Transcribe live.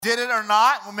did it or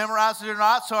not, we memorized it or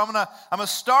not. So I'm gonna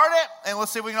start it, and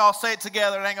let's see if we can all say it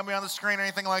together. It ain't gonna be on the screen or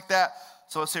anything like that.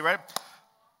 So let's see, ready?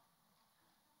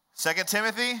 2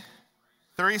 Timothy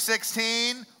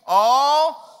 3:16,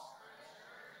 all.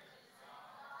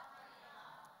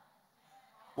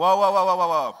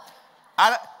 Whoa.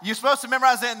 You're supposed to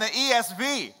memorize it in the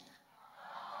ESV.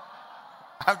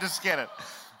 I'm just kidding.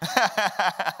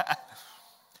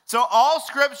 So all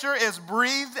scripture is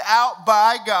breathed out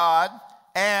by God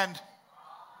and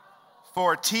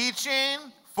for teaching,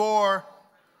 for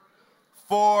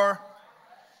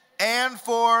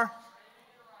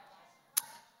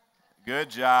Good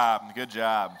job.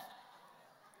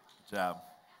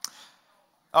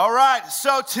 All right,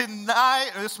 so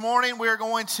this morning, we're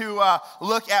going to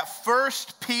look at 1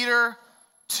 Peter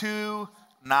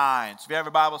 2:9. So if you have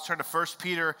your Bibles, turn to 1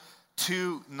 Peter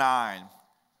 2:9.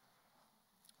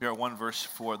 We are one verse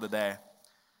for the day.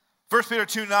 1 Peter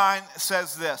 2:9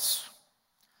 says this,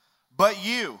 "But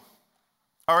you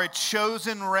are a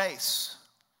chosen race,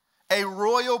 a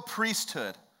royal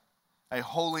priesthood, a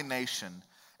holy nation,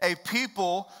 a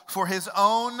people for his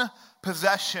own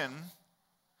possession,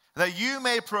 that you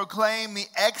may proclaim the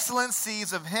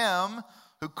excellencies of him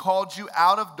who called you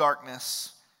out of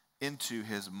darkness into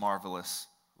his marvelous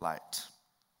light."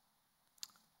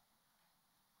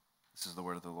 This is the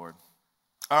word of the Lord.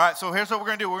 All right, so here's what we're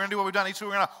going to do. We're going to do what we've done each week.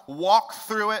 We're going to walk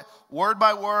through it word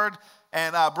by word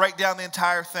and break down the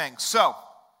entire thing. So,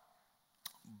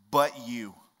 but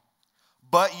you.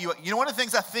 You know, one of the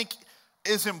things I think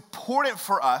is important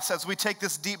for us as we take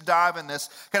this deep dive in this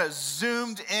kind of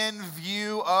zoomed in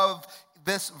view of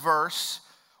this verse,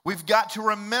 we've got to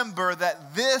remember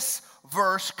that this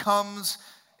verse comes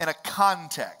in a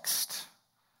context.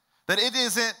 That it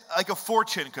isn't like a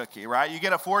fortune cookie, right? You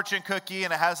get a fortune cookie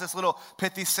and it has this little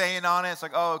pithy saying on it. It's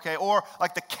like, oh, okay. Or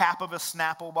like the cap of a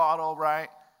Snapple bottle, right?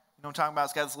 You know what I'm talking about?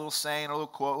 It's got this little saying, a little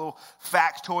quote, a little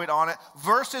factoid on it.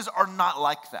 Verses are not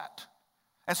like that.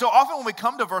 And so often when we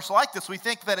come to a verse like this, we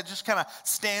think that it just kind of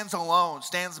stands alone,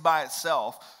 stands by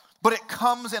itself. But it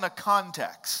comes in a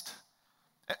context.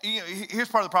 You know, here's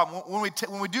part of the problem. When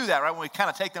we do that, right, when we kind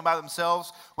of take them by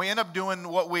themselves, we end up doing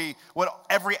what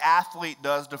every athlete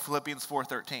does to Philippians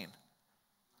 4:13,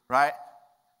 right?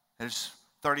 There's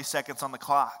 30 seconds on the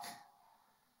clock,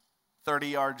 30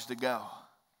 yards to go,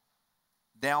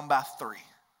 down by 3.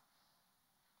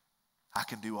 I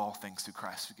can do all things through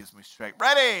Christ who gives me strength.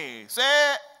 Ready,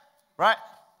 set, right?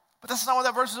 But that's not what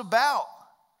that verse is about.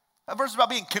 That verse is about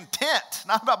being content,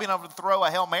 not about being able to throw a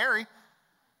Hail Mary.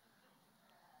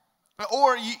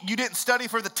 Or you didn't study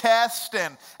for the test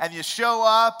and you show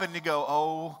up and you go,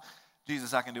 oh,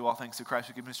 Jesus, I can do all things through Christ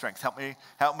who gives me strength. Help me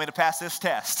to pass this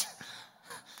test.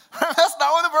 That's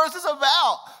not what the verse is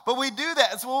about. But we do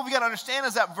that. And so what we got to understand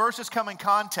is that verses come in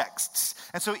contexts.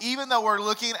 And so even though we're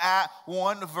looking at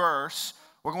one verse,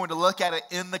 we're going to look at it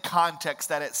in the context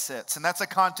that it sits. And that's a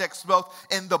context both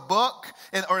in the book,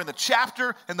 or in the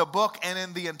chapter, in the book, and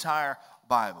in the entire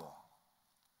Bible.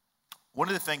 One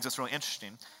of the things that's really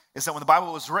interesting is that when the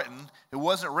Bible was written, it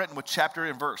wasn't written with chapter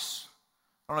and verse.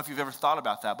 I don't know if you've ever thought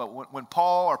about that, but when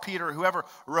Paul or Peter or whoever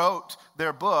wrote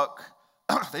their book,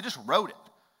 they just wrote it.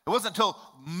 It wasn't until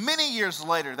many years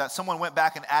later that someone went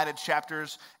back and added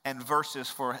chapters and verses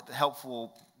for the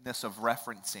helpfulness of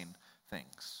referencing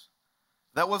things.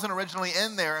 That wasn't originally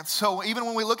in there, and so even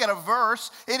when we look at a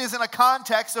verse, it is in a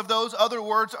context of those other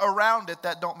words around it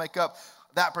that don't make up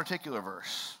that particular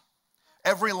verse.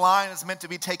 Every line is meant to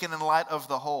be taken in light of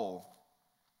the whole.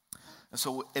 And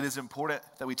so it is important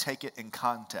that we take it in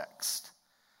context.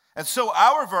 And so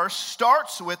our verse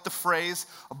starts with the phrase,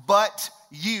 but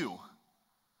you.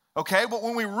 Okay, but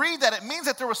when we read that, it means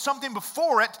that there was something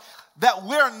before it that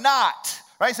we're not.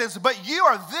 Right? It says, but you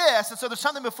are this, and so there's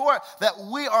something before it that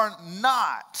we are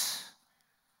not.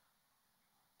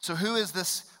 So who is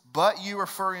this but you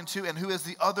referring to, and who is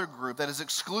the other group that is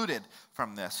excluded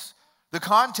from this? The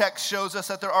context shows us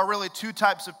that there are really two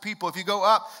types of people. If you go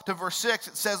up to verse 6,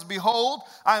 it says, behold,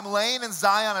 I am laying in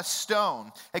Zion a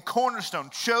stone, a cornerstone,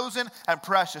 chosen and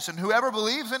precious, and whoever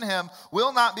believes in him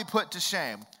will not be put to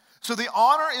shame. So the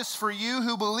honor is for you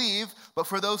who believe, but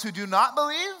for those who do not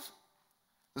believe,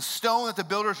 the stone that the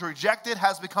builders rejected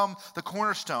has become the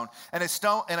cornerstone, and a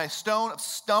stone of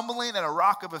stumbling and a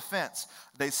rock of offense.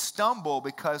 They stumble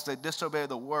because they disobey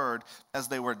the word as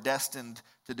they were destined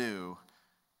to do.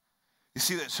 You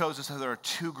see, that shows us that there are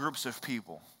two groups of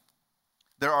people.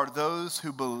 There are those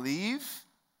who believe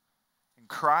in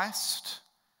Christ,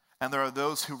 and there are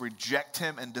those who reject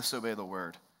him and disobey the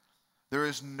word. There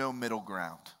is no middle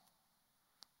ground.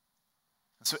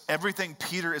 So everything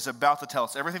Peter is about to tell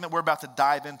us, everything that we're about to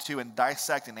dive into and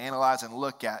dissect and analyze and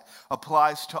look at,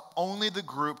 applies to only the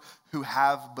group who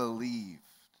have believed.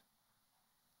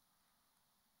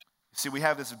 See, we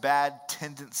have this bad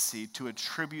tendency to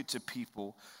attribute to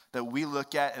people that we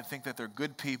look at and think that they're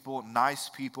good people, nice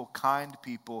people, kind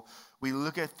people. We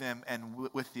look at them and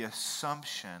with the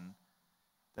assumption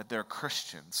that they're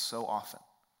Christians so often.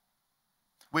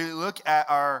 We look at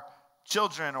our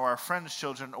children or our friends'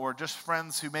 children or just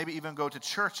friends who maybe even go to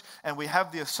church, and we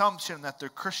have the assumption that they're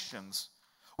Christians.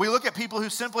 We look at people who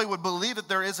simply would believe that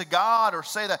there is a God or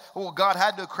say that, well, God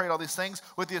had to create all these things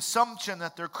with the assumption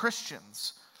that they're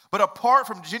Christians. But apart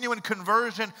from genuine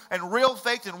conversion and real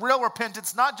faith and real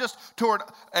repentance, not just toward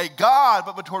a God,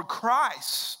 but toward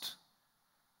Christ.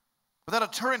 Without a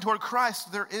turning toward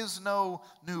Christ, there is no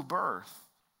new birth.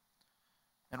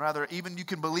 And rather, even you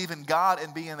can believe in God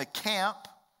and be in a camp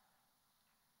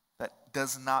that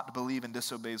does not believe and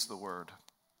disobeys the word.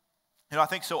 You know, I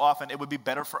think so often it would be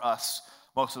better for us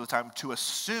most of the time to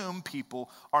assume people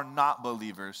are not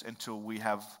believers until we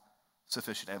have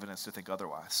sufficient evidence to think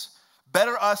otherwise.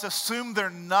 Better us assume they're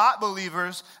not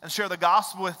believers and share the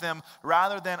gospel with them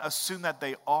rather than assume that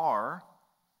they are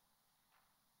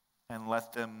and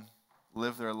let them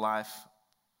live their life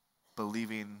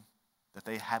believing that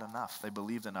they had enough, they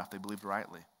believed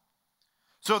rightly.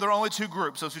 So there are only two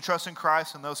groups, those who trust in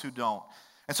Christ and those who don't.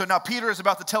 And so now Peter is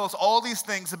about to tell us all these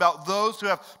things about those who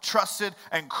have trusted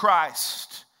in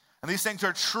Christ. And these things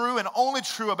are true and only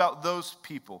true about those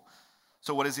people.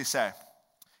 So what does he say?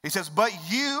 He says, but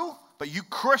you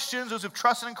Christians, those who've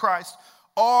trusted in Christ,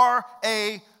 are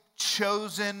a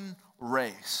chosen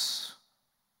race.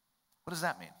 What does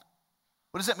that mean?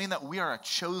 What does it mean that we are a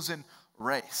chosen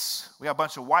race? We got a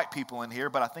bunch of white people in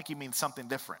here, but I think he means something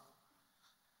different.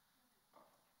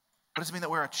 What does it mean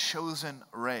that we're a chosen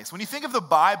race? When you think of the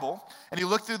Bible, and you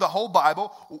look through the whole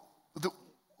Bible,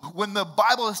 when the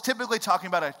Bible is typically talking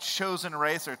about a chosen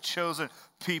race or chosen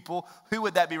people, who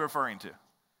would that be referring to?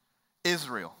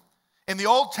 Israel. In the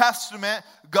Old Testament,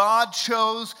 God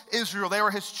chose Israel. They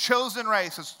were his chosen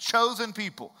race, his chosen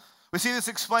people. We see this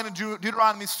explained in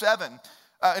Deuteronomy 7.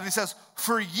 And he says,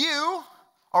 for you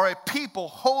are a people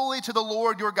holy to the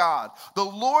Lord your God. The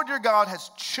Lord your God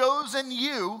has chosen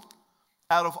you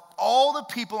out of all the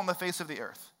people on the face of the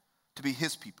earth to be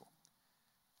his people,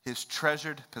 his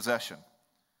treasured possession.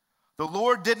 The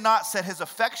Lord did not set his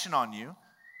affection on you,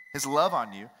 his love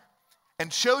on you,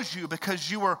 and chose you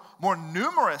because you were more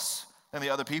numerous than the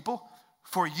other people,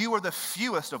 for you are the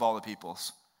fewest of all the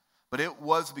peoples. But it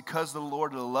was because the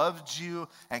Lord loved you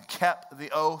and kept the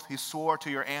oath he swore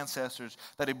to your ancestors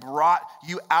that he brought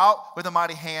you out with a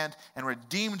mighty hand and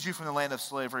redeemed you from the land of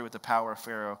slavery with the power of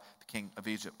Pharaoh, the king of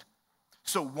Egypt.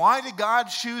 So why did God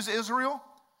choose Israel?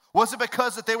 Was it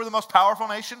because that they were the most powerful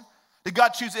nation? Did God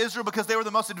choose Israel because they were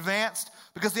the most advanced,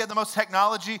 because they had the most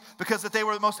technology, because that they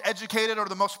were the most educated or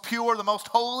the most pure, the most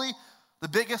holy? The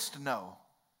biggest? No.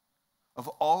 Of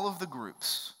all of the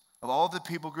groups, of all of the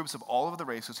people groups, of all of the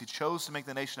races, he chose to make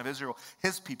the nation of Israel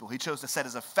his people. He chose to set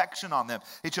his affection on them.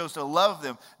 He chose to love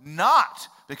them, not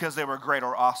because they were great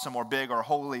or awesome or big or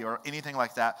holy or anything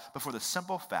like that, but for the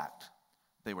simple fact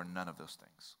they were none of those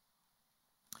things.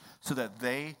 So that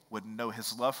they would know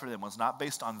his love for them was not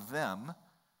based on them,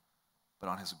 but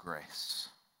on his grace.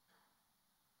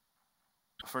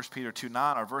 1 Peter 2:9,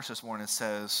 our verse this morning,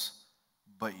 says,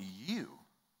 but you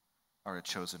are a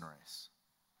chosen race.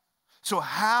 So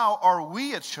how are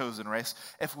we a chosen race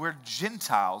if we're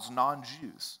Gentiles,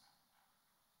 non-Jews?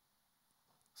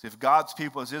 So if God's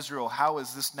people is Israel, how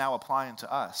is this now applying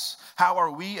to us? How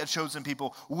are we a chosen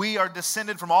people? We are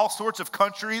descended from all sorts of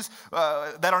countries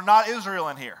that are not Israel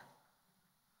in here.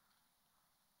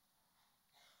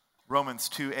 Romans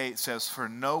 2:8 says, for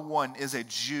no one is a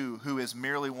Jew who is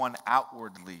merely one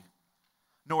outwardly,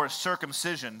 nor is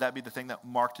circumcision, that be the thing that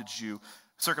marked a Jew,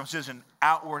 circumcision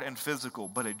outward and physical,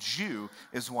 but a Jew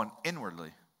is one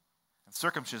inwardly. And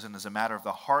circumcision is a matter of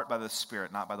the heart by the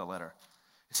Spirit, not by the letter.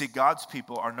 You see, God's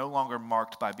people are no longer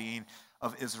marked by being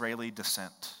of Israeli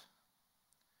descent.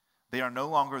 They are no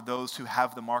longer those who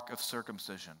have the mark of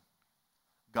circumcision.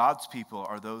 God's people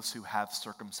are those who have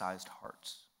circumcised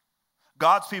hearts.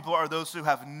 God's people are those who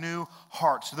have new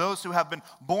hearts, those who have been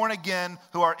born again,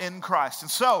 who are in Christ.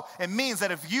 And so it means that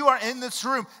if you are in this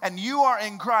room and you are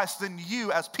in Christ, then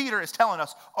you, as Peter is telling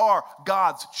us, are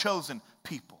God's chosen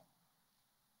people.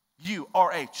 You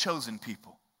are a chosen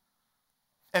people.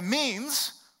 It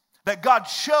means that God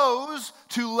chose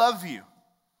to love you,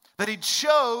 that he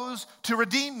chose to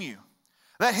redeem you,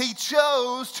 that he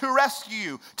chose to rescue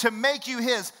you, to make you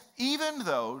his, even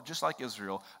though, just like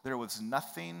Israel, there was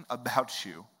nothing about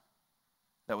you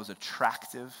that was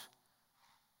attractive,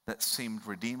 that seemed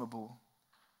redeemable.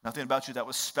 Nothing about you that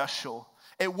was special.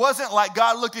 It wasn't like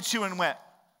God looked at you and went,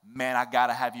 man, I got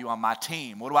to have you on my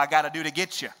team. What do I got to do to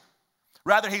get you?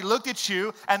 Rather, he looked at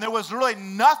you and there was really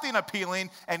nothing appealing,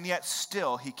 and yet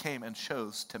still he came and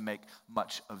chose to make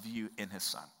much of you in his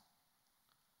son.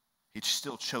 He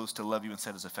still chose to love you and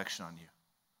set his affection on you.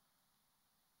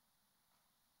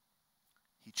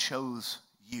 He chose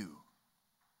you.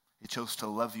 He chose to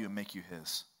love you and make you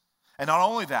his. And not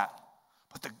only that,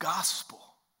 but the gospel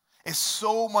is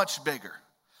so much bigger.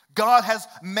 God has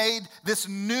made this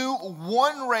new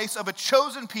one race of a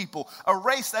chosen people, a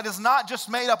race that is not just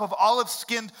made up of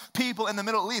olive-skinned people in the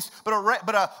Middle East, but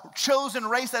a chosen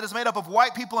race that is made up of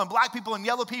white people and black people and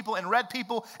yellow people and red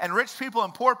people and rich people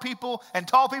and poor people and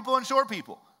tall people and short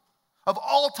people. Of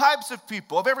all types of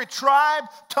people, of every tribe,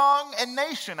 tongue, and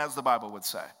nation, as the Bible would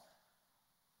say.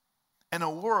 In a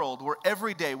world where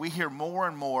every day we hear more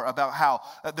and more about how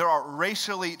there are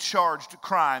racially charged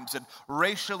crimes and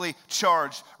racially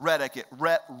charged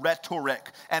rhetoric.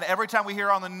 And every time we hear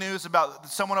on the news about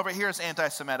someone over here is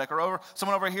anti-Semitic or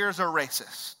someone over here is a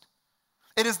racist.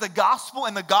 It is the gospel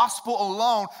and the gospel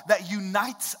alone that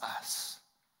unites us.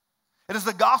 It is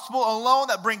the gospel alone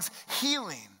that brings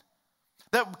healing.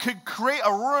 That could create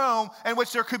a room in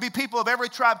which there could be people of every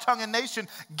tribe, tongue, and nation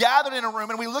gathered in a room,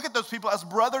 and we look at those people as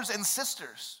brothers and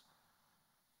sisters,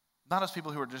 not as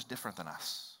people who are just different than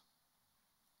us.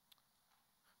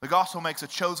 The gospel makes a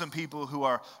chosen people who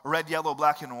are red, yellow,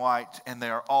 black, and white, and they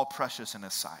are all precious in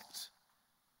his sight.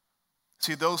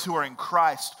 See, those who are in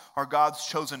Christ are God's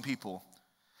chosen people.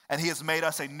 And he has made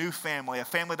us a new family, a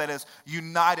family that is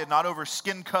united not over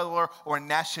skin color or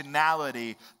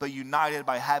nationality, but united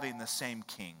by having the same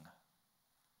king.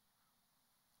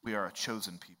 We are a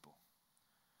chosen people.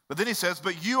 But then he says,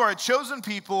 but you are a chosen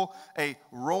people, a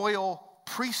royal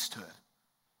priesthood.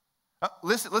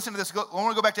 Listen to this. I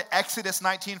want to go back to Exodus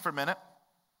 19 for a minute.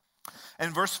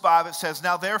 In verse 5, it says,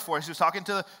 now therefore, he was talking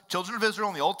to the children of Israel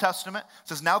in the Old Testament. It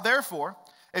says, now therefore,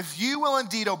 if you will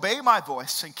indeed obey my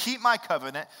voice and keep my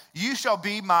covenant, you shall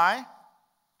be my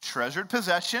treasured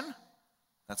possession.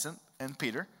 That's in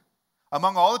Peter.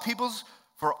 Among all the peoples,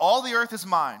 for all the earth is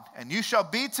mine. And you shall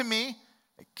be to me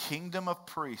a kingdom of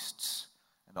priests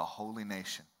and a holy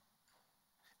nation.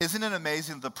 Isn't it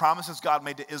amazing that the promises God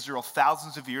made to Israel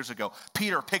thousands of years ago,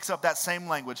 Peter picks up that same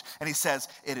language and he says,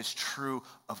 it is true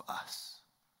of us.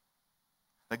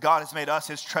 That God has made us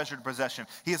his treasured possession.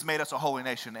 He has made us a holy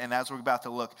nation. And as we're about to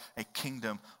look, a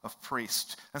kingdom of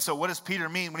priests. And so what does Peter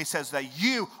mean when he says that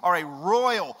you are a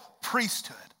royal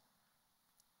priesthood?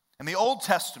 In the Old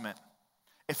Testament,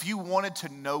 if you wanted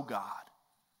to know God,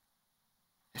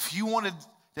 if you wanted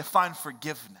to find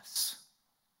forgiveness,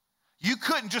 you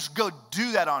couldn't just go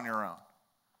do that on your own,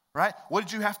 right? What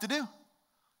did you have to do?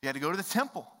 You had to go to the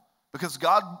temple. Because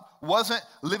God wasn't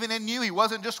living in you. He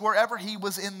wasn't just wherever. He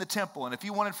was in the temple. And if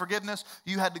you wanted forgiveness,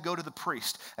 you had to go to the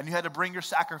priest. And you had to bring your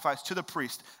sacrifice to the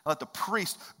priest. And let the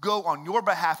priest go on your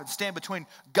behalf and stand between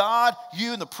God,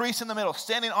 you, and the priest in the middle,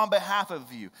 standing on behalf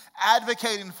of you,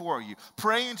 advocating for you,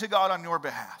 praying to God on your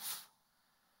behalf.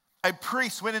 A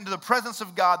priest went into the presence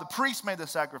of God. The priest made the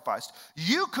sacrifice.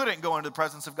 You couldn't go into the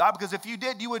presence of God because if you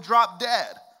did, you would drop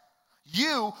dead.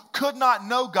 You could not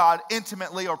know God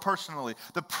intimately or personally.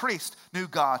 The priest knew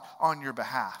God on your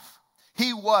behalf.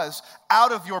 He was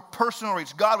out of your personal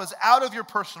reach. God was out of your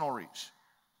personal reach.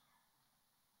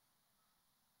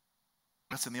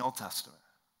 That's in the Old Testament.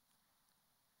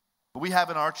 But we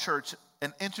have in our church,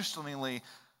 and interestingly,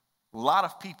 a lot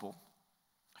of people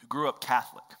who grew up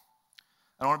Catholic.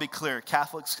 I want to be clear,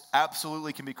 Catholics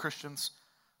absolutely can be Christians.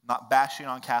 I'm not bashing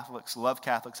on Catholics, love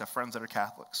Catholics, have friends that are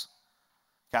Catholics.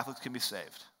 Catholics can be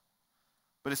saved.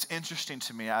 But it's interesting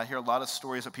to me. I hear a lot of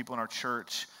stories of people in our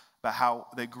church about how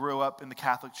they grew up in the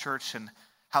Catholic Church and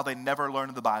how they never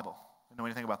learned the Bible. They know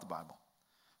anything about the Bible.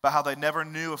 About how they never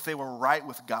knew if they were right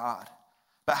with God.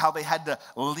 About how they had to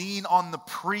lean on the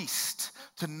priest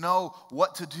to know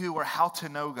what to do or how to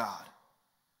know God.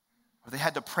 Or they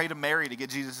had to pray to Mary to get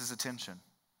Jesus' attention.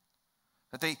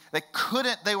 That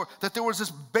that there was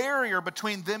this barrier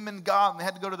between them and God, and they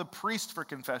had to go to the priest for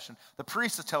confession. The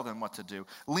priest to tell them what to do,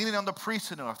 leaning on the priest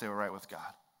to know if they were right with God.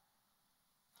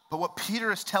 But what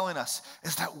Peter is telling us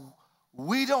is that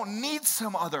we don't need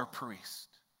some other priest.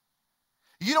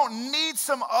 You don't need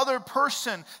some other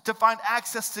person to find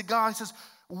access to God. He says,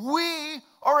 we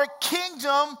are a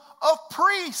kingdom of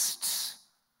priests.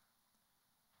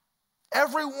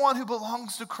 Everyone who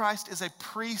belongs to Christ is a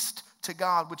priest to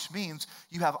God, which means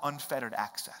you have unfettered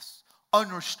access,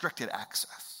 unrestricted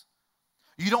access.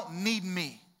 You don't need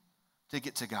me to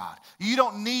get to God. You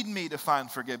don't need me to find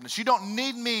forgiveness. You don't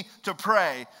need me to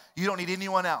pray. You don't need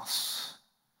anyone else.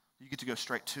 You get to go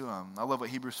straight to him. I love what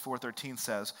Hebrews 4:13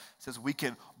 says. It says we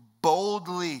can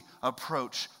boldly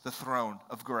approach the throne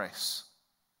of grace.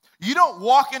 You don't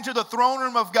walk into the throne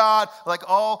room of God like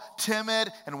all timid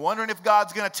and wondering if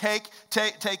God's going to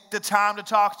take the time to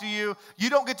talk to you.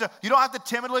 You don't have to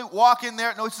timidly walk in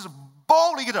there. No, he says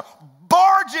boldly, you get to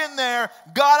barge in there.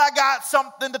 God, I got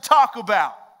something to talk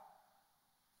about.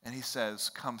 And he says,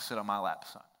 come sit on my lap,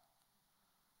 son.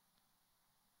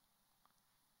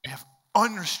 We have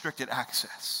unrestricted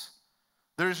access.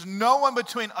 There's no one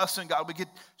between us and God. We get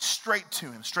straight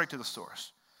to him, straight to the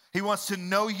source. He wants to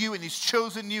know you, and he's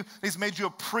chosen you. He's made you a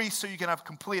priest so you can have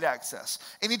complete access.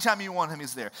 Anytime you want him,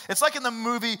 he's there. It's like in the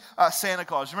movie Santa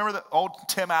Claus. You remember the old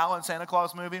Tim Allen Santa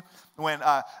Claus movie? When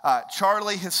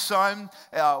Charlie, his son,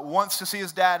 wants to see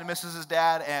his dad and misses his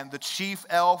dad, and the chief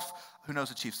elf, who knows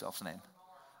the chief elf's name?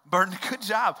 Good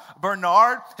job.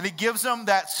 Bernard, and he gives him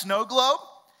that snow globe,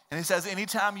 and he says,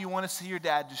 anytime you want to see your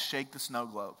dad, just shake the snow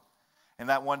globe. And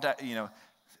that one time,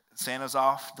 Santa's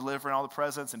off delivering all the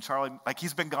presents, and Charlie, like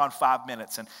he's been gone 5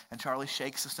 minutes, and Charlie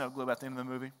shakes the snow globe at the end of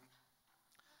the movie.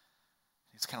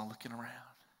 He's kind of looking around,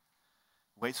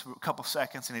 waits for a couple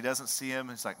seconds, and he doesn't see him,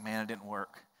 and he's like, man, it didn't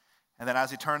work. And then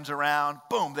as he turns around,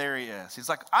 boom, there he is. He's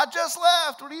like, I just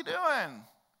left, what are you doing?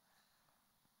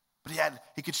 But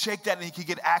he could shake that, and he could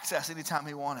get access anytime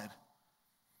he wanted.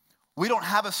 We don't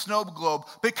have a snow globe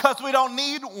because we don't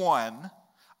need one.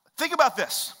 Think about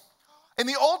this. In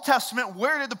the Old Testament,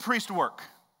 where did the priest work?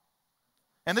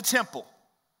 In the temple.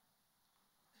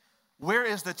 Where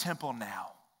is the temple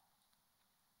now?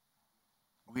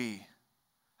 We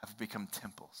have become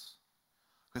temples.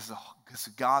 Because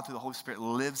God, through the Holy Spirit,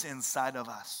 lives inside of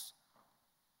us.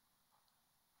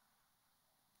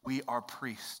 We are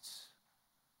priests.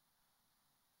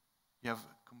 You have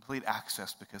complete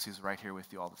access because he's right here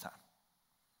with you all the time.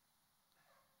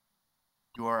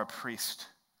 You are a priest.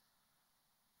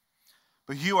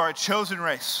 But you are a chosen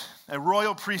race, a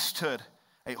royal priesthood,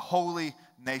 a holy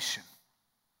nation.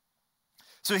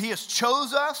 So he has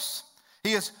chose us.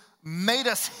 He has made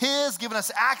us his, given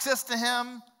us access to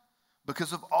him.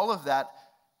 Because of all of that,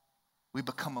 we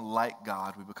become like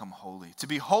God. We become holy. To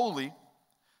be holy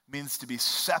means to be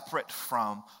separate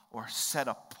from or set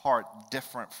apart,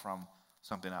 different from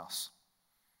something else.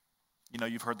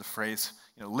 You've heard the phrase,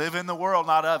 live in the world,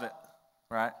 not of it,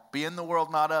 right? Be in the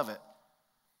world, not of it.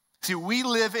 See, we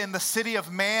live in the city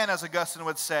of man, as Augustine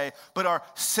would say, but are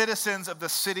citizens of the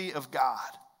city of God.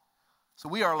 So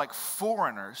we are like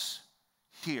foreigners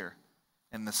here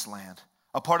in this land,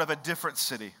 a part of a different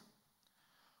city.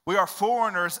 We are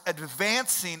foreigners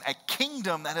advancing a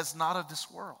kingdom that is not of this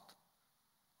world,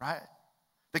 right?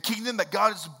 The kingdom that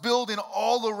God is building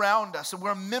all around us, and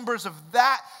we're members of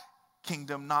that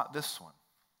kingdom, not this one.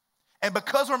 And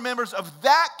because we're members of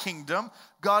that kingdom,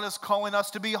 God is calling us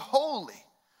to be holy.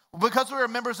 Because we are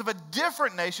members of a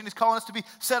different nation, he's calling us to be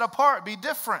set apart, be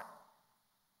different.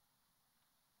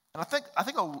 And I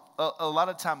think a lot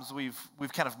of times we've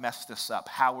kind of messed this up,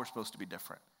 how we're supposed to be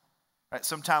different. Right?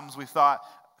 Sometimes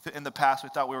in the past we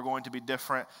thought we were going to be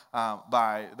different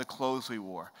by the clothes we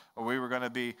wore, or we were going to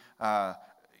be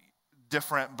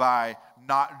different by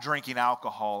not drinking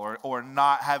alcohol or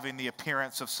not having the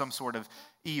appearance of some sort of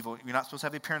evil. You're not supposed to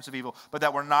have the appearance of evil,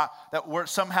 but we're not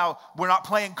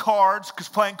playing cards because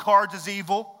playing cards is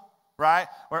evil, right?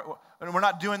 We're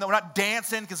not doing that. We're not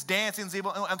dancing because dancing is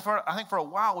evil. And I think for a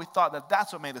while we thought that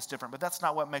that's what made us different, but that's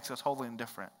not what makes us holy and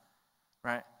different,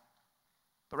 right?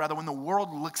 But rather, when the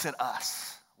world looks at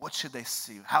us, what should they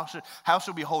see? How should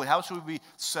we be holy? How should we be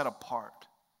set apart?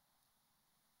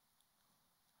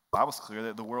 The Bible's clear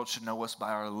that the world should know us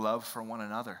by our love for one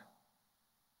another.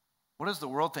 What does the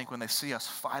world think when they see us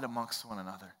fight amongst one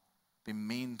another, be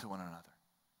mean to one another?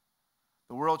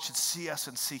 The world should see us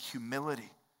and see humility,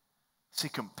 see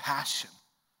compassion,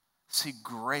 see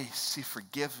grace, see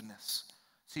forgiveness,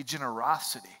 see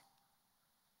generosity.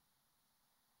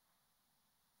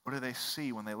 What do they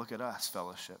see when they look at us,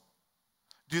 fellowship?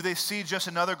 Do they see just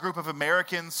another group of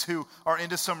Americans who are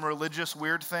into some religious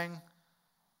weird thing?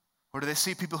 Or do they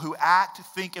see people who act,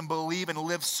 think, and believe and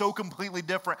live so completely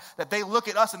different that they look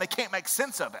at us and they can't make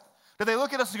sense of it? Do they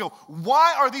look at us and go,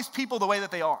 why are these people the way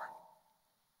that they are?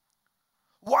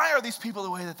 Why are these people the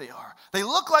way that they are? They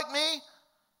look like me,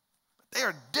 but they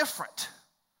are different.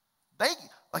 They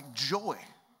like joy.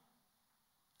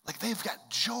 Like they've got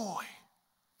joy.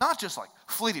 Not just like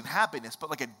fleeting happiness, but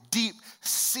like a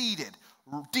deep-seated,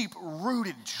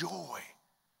 deep-rooted joy.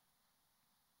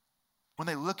 When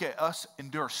they look at us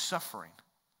endure suffering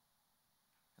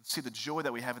and see the joy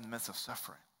that we have in the midst of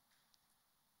suffering.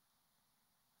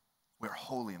 we're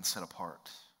holy and set apart.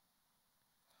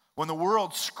 When the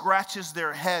world scratches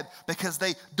their head because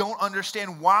they don't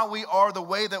understand why we are the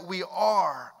way that we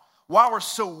are, why we're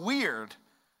so weird,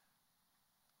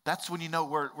 that's when you know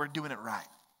we're doing it right.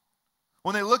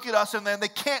 When they look at us and then they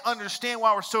can't understand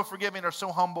why we're so forgiving or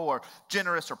so humble or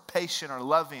generous or patient or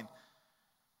loving.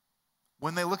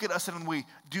 When they look at us and we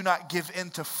do not give in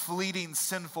to fleeting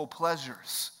sinful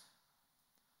pleasures,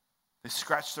 they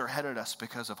scratch their head at us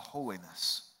because of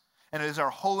holiness. And it is our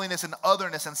holiness and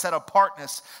otherness and set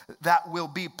apartness that will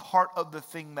be part of the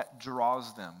thing that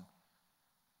draws them.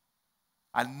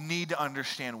 I need to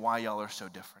understand why y'all are so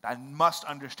different. I must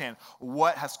understand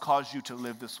what has caused you to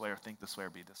live this way or think this way or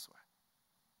be this way.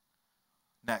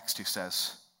 Next, he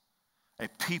says, a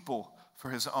people for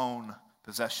his own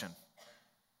possession.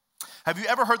 Have you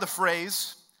ever heard the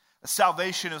phrase,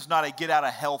 salvation is not a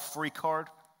get-out-of-hell-free card?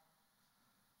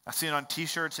 I see it on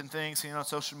t-shirts and things, seen it on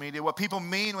social media. What people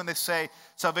mean when they say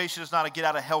salvation is not a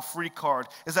get-out-of-hell-free card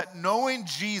is that knowing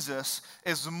Jesus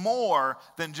is more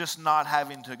than just not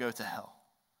having to go to hell.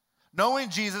 Knowing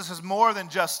Jesus is more than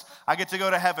just, I get to go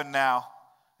to heaven now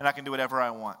and I can do whatever I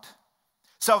want.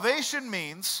 Salvation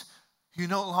means you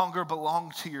no longer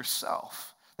belong to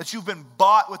yourself, that you've been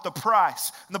bought with the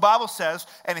price. And the Bible says,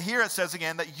 and here it says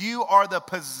again, that you are the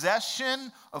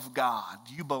possession of God.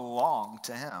 You belong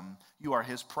to him. You are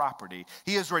his property.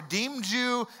 He has redeemed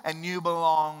you and you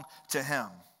belong to him.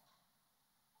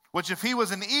 Which if he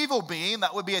was an evil being,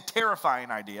 that would be a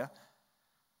terrifying idea.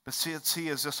 But since he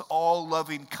is this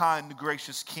all-loving, kind,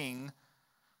 gracious king,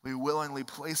 we willingly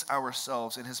place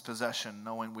ourselves in his possession,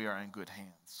 knowing we are in good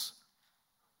hands.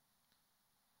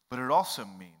 But it also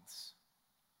means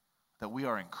that we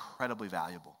are incredibly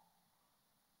valuable.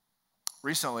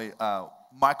 Recently,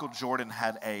 Michael Jordan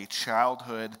had a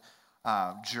childhood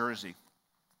jersey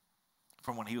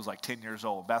from when he was like 10 years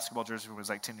old, basketball jersey when he was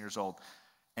like 10 years old.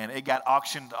 And it got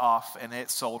auctioned off and it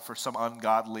sold for some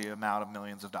ungodly amount of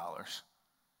millions of dollars.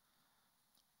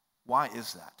 Why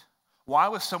is that? Why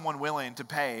was someone willing to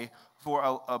pay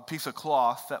for a piece of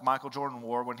cloth that Michael Jordan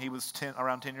wore when he was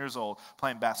around 10 years old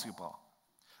playing basketball?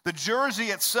 The jersey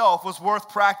itself was worth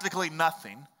practically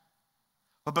nothing,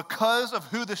 but because of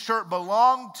who the shirt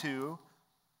belonged to,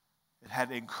 it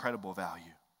had incredible value.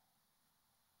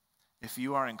 If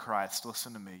you are in Christ,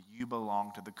 listen to me, you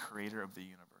belong to the creator of the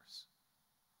universe.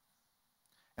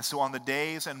 And so on the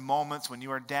days and moments when you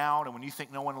are down and when you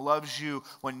think no one loves you,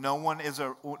 when no one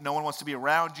wants to be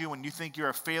around you, when you think you're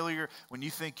a failure, when you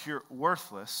think you're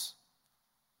worthless,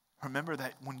 remember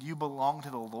that when you belong to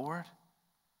the Lord,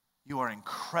 you are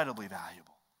incredibly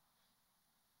valuable.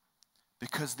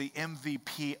 Because the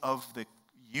MVP of the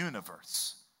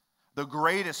universe, the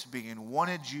greatest being,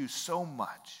 wanted you so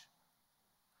much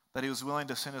that he was willing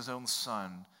to send his own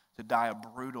son to die a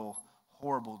brutal,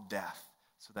 horrible death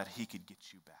so that he could get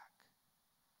you back.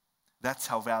 That's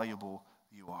how valuable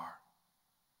you are.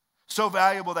 So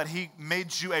valuable that he made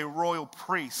you a royal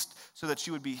priest so that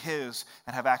you would be his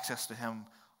and have access to him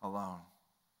alone.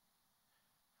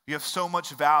 You have so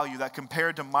much value that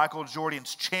compared to Michael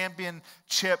Jordan's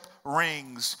championship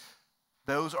rings,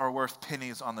 those are worth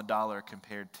pennies on the dollar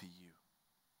compared to you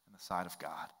in the sight of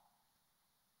God.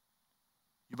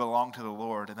 You belong to the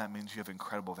Lord, and that means you have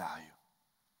incredible value.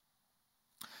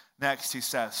 Next, he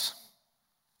says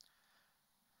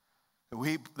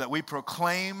that we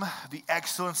proclaim the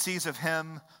excellencies of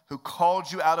him who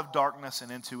called you out of darkness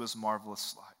and into his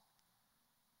marvelous light.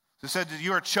 He said that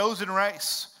you are a chosen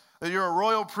race, that you're a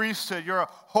royal priesthood, you're a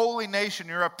holy nation,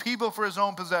 you're a people for his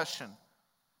own possession.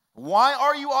 Why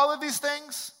are you all of these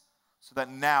things? So that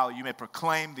now you may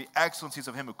proclaim the excellencies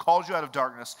of him who called you out of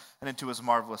darkness and into his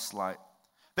marvelous light.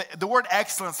 The word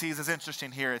excellencies is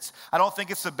interesting here. I don't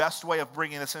think it's the best way of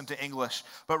bringing this into English,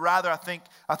 but rather I think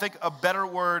a better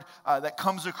word that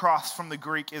comes across from the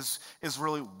Greek is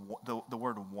really the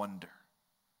word wonder.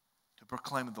 To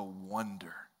proclaim the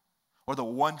wonder or the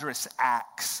wondrous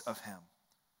acts of him.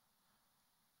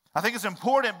 I think it's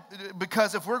important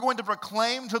because if we're going to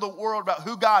proclaim to the world about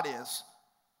who God is,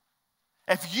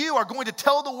 if you are going to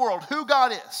tell the world who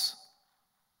God is,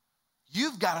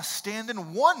 you've got to stand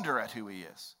in wonder at who he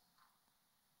is.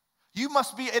 You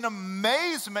must be in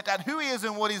amazement at who he is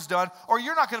and what he's done, or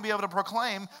you're not going to be able to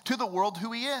proclaim to the world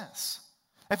who he is.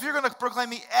 If you're going to proclaim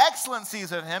the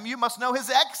excellencies of him, you must know his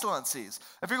excellencies.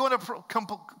 If you're going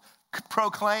to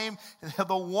proclaim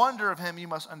the wonder of him, you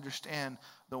must understand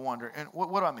the wonder. And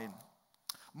what do I mean?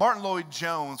 Martin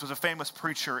Lloyd-Jones was a famous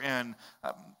preacher in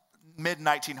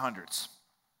mid-1900s,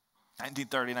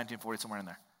 1930, 1940, somewhere in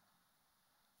there.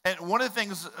 And one of the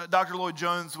things Dr.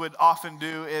 Lloyd-Jones would often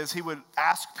do is he would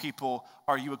ask people,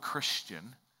 are you a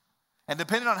Christian? And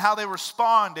depending on how they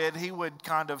responded, he would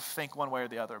kind of think one way or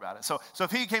the other about it. So if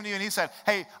he came to you and he said,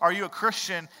 hey, are you a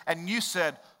Christian? And you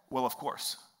said, well, of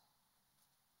course.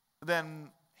 Then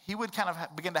he would kind of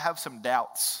begin to have some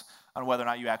doubts on whether or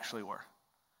not you actually were.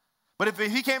 But if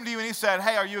he came to you and he said,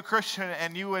 hey, are you a Christian?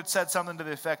 And you had said something to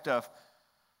the effect of,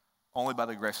 only by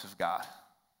the grace of God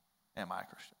am I a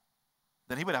Christian.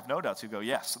 Then he would have no doubts. He'd go,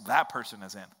 yes, that person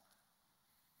is in.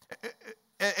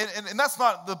 And that's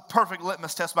not the perfect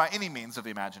litmus test by any means of the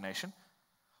imagination.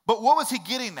 But what was he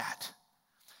getting at?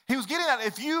 He was getting at,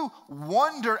 if you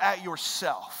wonder at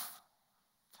yourself,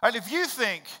 right? If you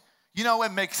think,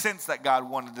 it makes sense that God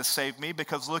wanted to save me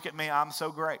because look at me, I'm so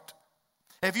great.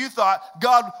 If you thought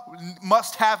God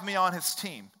must have me on his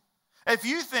team, if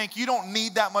you think you don't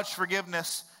need that much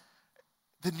forgiveness,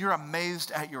 then you're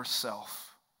amazed at yourself.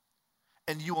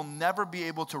 And you will never be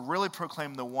able to really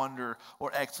proclaim the wonder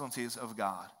or excellencies of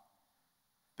God.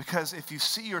 Because if you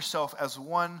see yourself as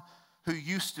one who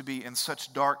used to be in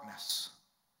such darkness,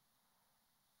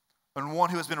 and one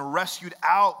who has been rescued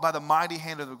out by the mighty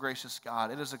hand of the gracious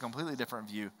God, it is a completely different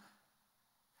view.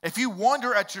 If you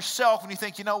wonder at yourself and you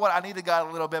think, I needed God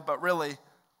a little bit, but really,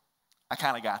 I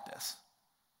kind of got this,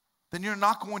 then you're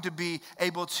not going to be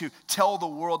able to tell the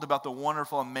world about the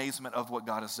wonderful amazement of what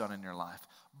God has done in your life.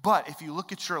 But if you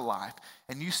look at your life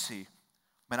and you see,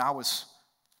 man, I was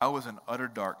in utter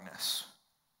darkness.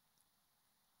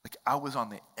 Like I was on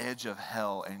the edge of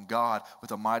hell, and God,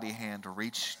 with a mighty hand,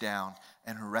 reached down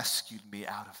and rescued me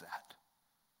out of that.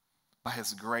 By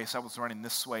his grace, I was running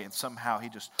this way, and somehow he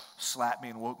just slapped me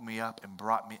and woke me up and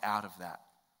brought me out of that.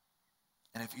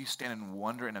 And if you stand in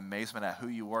wonder and amazement at who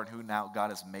you are and who now God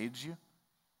has made you,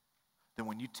 then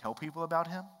when you tell people about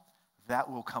him, that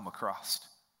will come across.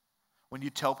 When you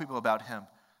tell people about him,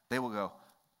 they will go,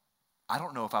 I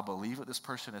don't know if I believe what this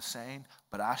person is saying,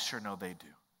 but I sure know they do.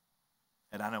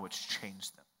 And I know it's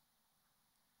changed them.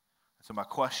 So my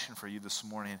question for you this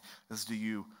morning is, do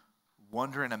you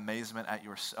wonder in amazement at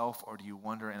yourself, or do you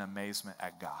wonder in amazement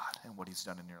at God and what he's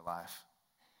done in your life?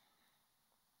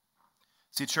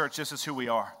 See, church, this is who we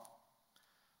are.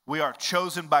 We are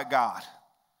chosen by God,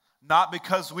 not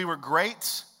because we were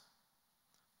great,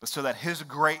 but so that his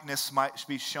greatness might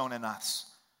be shown in us.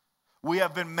 We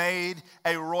have been made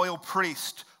a royal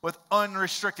priest with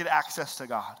unrestricted access to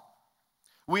God.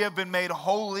 We have been made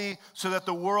holy so that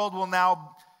the world will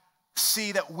now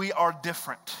see that we are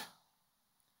different.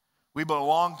 We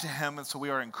belong to him, and so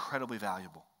we are incredibly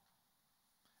valuable.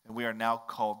 And we are now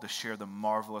called to share the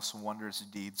marvelous, wondrous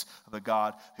deeds of the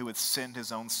God who would send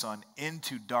his own son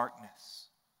into darkness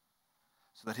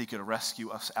so that he could rescue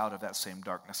us out of that same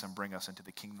darkness and bring us into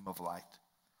the kingdom of light.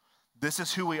 This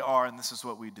is who we are, and this is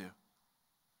what we do.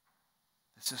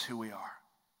 This is who we are.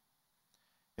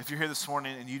 If you're here this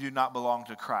morning and you do not belong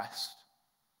to Christ,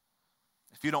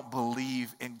 if you don't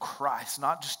believe in Christ,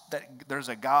 not just that there's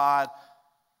a God,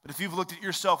 but if you've looked at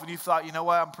yourself and you thought, I'm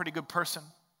a pretty good person,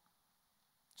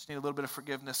 just need a little bit of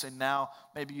forgiveness, and now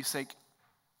maybe you think,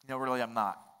 really I'm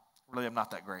not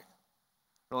that great.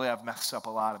 Really, I've messed up a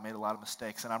lot. I've made a lot of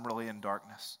mistakes, and I'm really in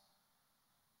darkness.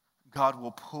 God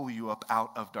will pull you up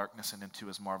out of darkness and into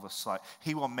his marvelous light.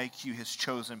 He will make you his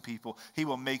chosen people. He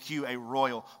will make you a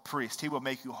royal priest. He will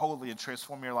make you holy and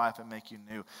transform your life and make you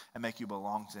new and make you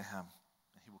belong to him.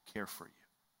 And he will care for you.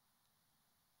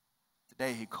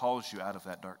 Today, he calls you out of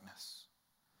that darkness.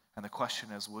 And the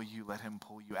question is, will you let him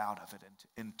pull you out of it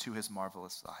into his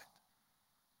marvelous light?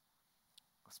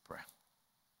 Let's pray.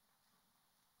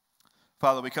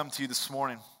 Father, we come to you this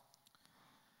morning.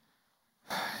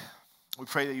 We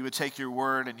pray that you would take your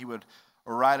word and you would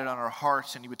write it on our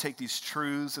hearts, and you would take these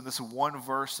truths and this one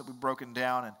verse that we've broken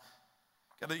down, and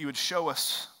God, that you would show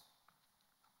us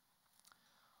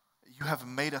that you have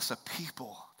made us a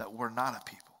people that we're not a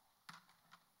people.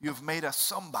 You have made us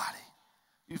somebody.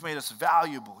 You've made us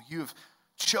valuable. You have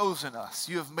chosen us.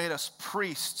 You have made us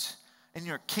priests in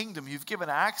your kingdom. You've given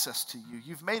access to you.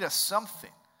 You've made us something.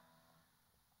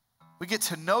 We get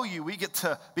to know you. We get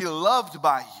to be loved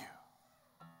by you.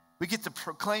 We get to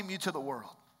proclaim you to the world.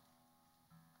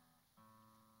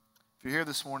 If you're here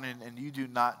this morning and you do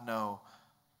not know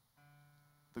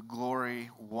the glory,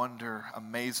 wonder,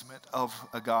 amazement of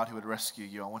a God who would rescue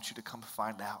you, I want you to come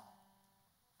find out.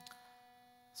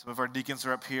 Some of our deacons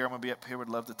are up here. I'm going to be up here. Would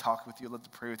love to talk with you. Love to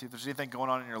pray with you. If there's anything going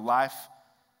on in your life,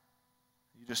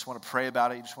 you just want to pray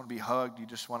about it. You just want to be hugged. You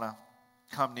just want to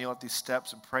come kneel at these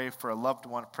steps and pray for a loved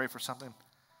one. Pray for something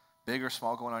big or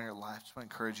small going on in your life. Just want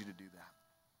to encourage you to do that.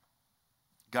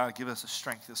 God, give us the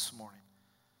strength this morning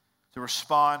to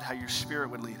respond how your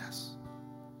Spirit would lead us.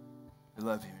 We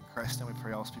love you. In Christ's name we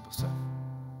pray, all those people said.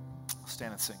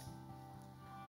 Stand and sing.